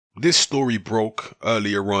This story broke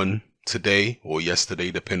earlier on today or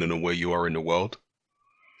yesterday, depending on where you are in the world.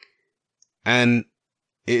 And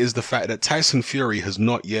it is the fact that Tyson Fury has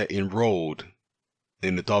not yet enrolled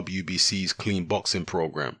in the WBC's clean boxing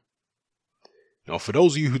program. Now, for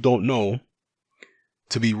those of you who don't know,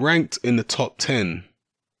 to be ranked in the top 10,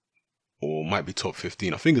 or might be top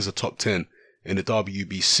 15, I think it's the top 10 in the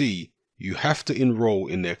WBC, you have to enroll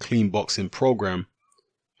in their clean boxing program.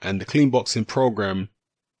 And the clean boxing program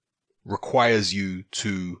requires you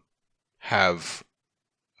to have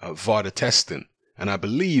Vada testing. And I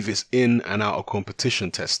believe it's in and out of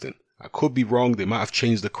competition testing. I could be wrong. They might have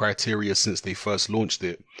changed the criteria since they first launched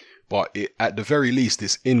it. But at the very least,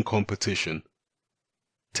 it's in competition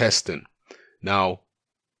testing. Now,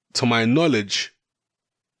 to my knowledge,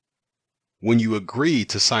 when you agree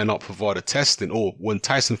to sign up for Vada testing, or when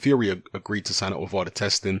Tyson Fury agreed to sign up with Vada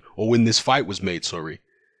testing, or when this fight was made,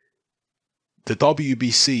 the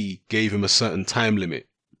WBC gave him a certain time limit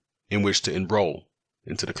in which to enroll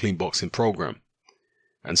into the clean boxing program.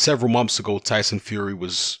 And several months ago, Tyson Fury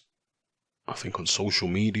was, I think, on social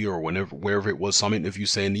media or wherever it was, some interview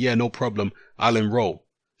saying, yeah, no problem, I'll enroll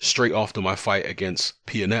straight after my fight against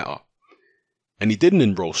Pianeta. And he didn't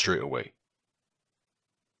enroll straight away.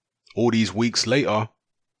 All these weeks later,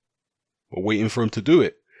 we're waiting for him to do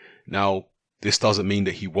it. Now, this doesn't mean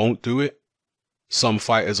that he won't do it. Some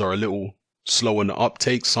fighters are a little slow in the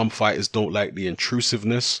uptake. Some fighters don't like the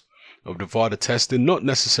intrusiveness of the Vada testing, not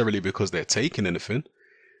necessarily because they're taking anything,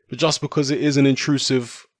 but just because it is an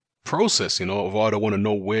intrusive process. You know, Vada want to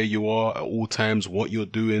know where you are at all times, what you're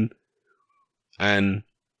doing. And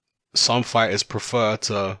some fighters prefer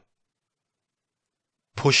to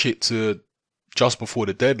push it to just before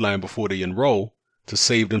the deadline, before they enroll, to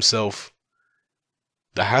save themselves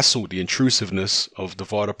the hassle, the intrusiveness of the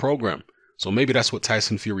Vada program. So maybe that's what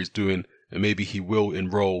Tyson Fury is doing, and maybe he will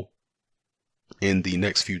enroll in the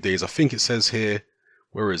next few days. I think it says here,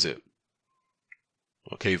 where is it?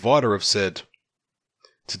 Okay, Vada have said,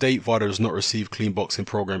 to date, Vada has not received clean boxing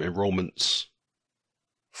program enrollments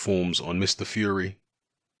forms on Mr. Fury.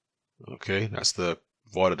 Okay, that's the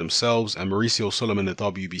Vada themselves. And Mauricio Solomon, the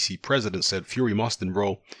WBC president, said Fury must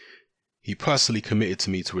enroll. He personally committed to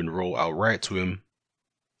me to enroll. I'll write to him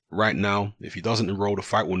right now. If he doesn't enroll, the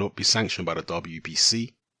fight will not be sanctioned by the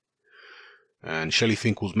WBC. And Shelley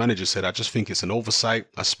Finkel's manager said, I just think it's an oversight.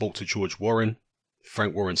 I spoke to George Warren,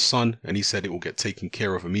 Frank Warren's son, and he said it will get taken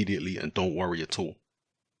care of immediately and don't worry at all.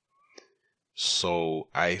 So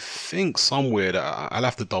I think somewhere, that I'll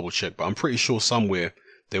have to double check, but I'm pretty sure somewhere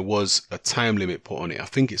there was a time limit put on it. I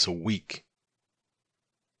think it's a week.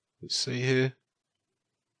 Let's see here.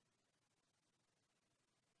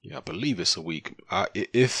 Yeah, I believe it's a week.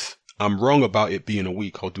 If I'm wrong about it being a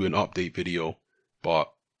week, I'll do an update video,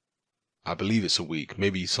 but I believe it's a week.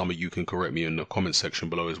 Maybe some of you can correct me in the comment section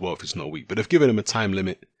below as well if it's not a week. But they've given him a time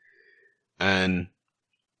limit and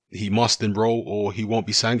he must enroll or he won't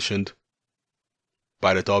be sanctioned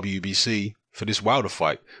by the WBC for this Wilder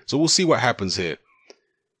fight. So we'll see what happens here.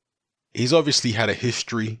 He's obviously had a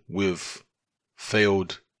history with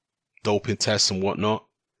failed doping tests and whatnot.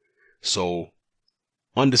 So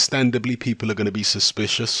understandably, people are going to be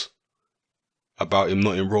suspicious about him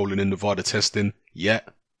not enrolling in the Vada testing yet.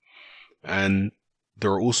 And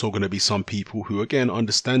there are also going to be some people who, again,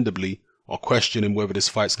 understandably, are questioning whether this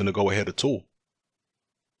fight's going to go ahead at all.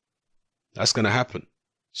 That's going to happen.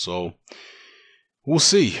 So we'll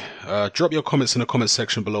see. Drop your comments in the comment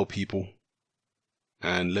section below, people.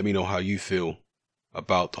 And let me know how you feel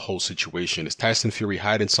about the whole situation. Is Tyson Fury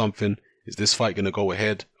hiding something? Is this fight going to go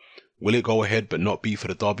ahead? Will it go ahead but not be for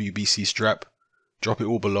the WBC strap? Drop it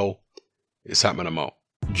all below. It's happening. I'm out.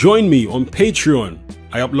 Join me on Patreon.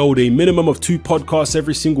 I upload a minimum of 2 podcasts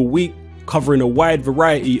every single week, covering a wide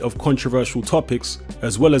variety of controversial topics,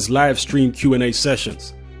 as well as live stream Q&A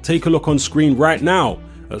sessions. Take a look on screen right now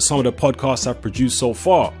at some of the podcasts I've produced so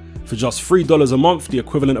far. For just $3 a month, the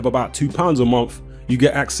equivalent of about £2 a month, you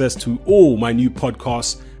get access to all my new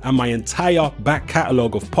podcasts and my entire back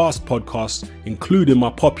catalogue of past podcasts, including my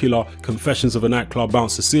popular Confessions of a Nightclub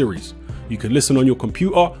Bouncer series. You can listen on your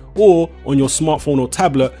computer or on your smartphone or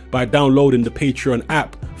tablet by downloading the Patreon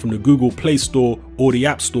app from the Google Play Store or the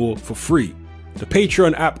App Store for free. The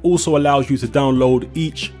Patreon app also allows you to download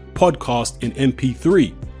each podcast in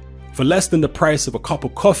MP3. For less than the price of a cup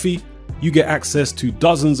of coffee, you get access to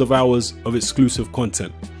dozens of hours of exclusive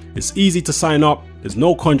content. It's easy to sign up, there's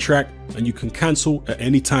no contract, and you can cancel at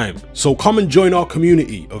any time. So come and join our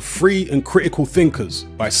community of free and critical thinkers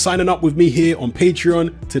by signing up with me here on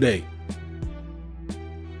Patreon today.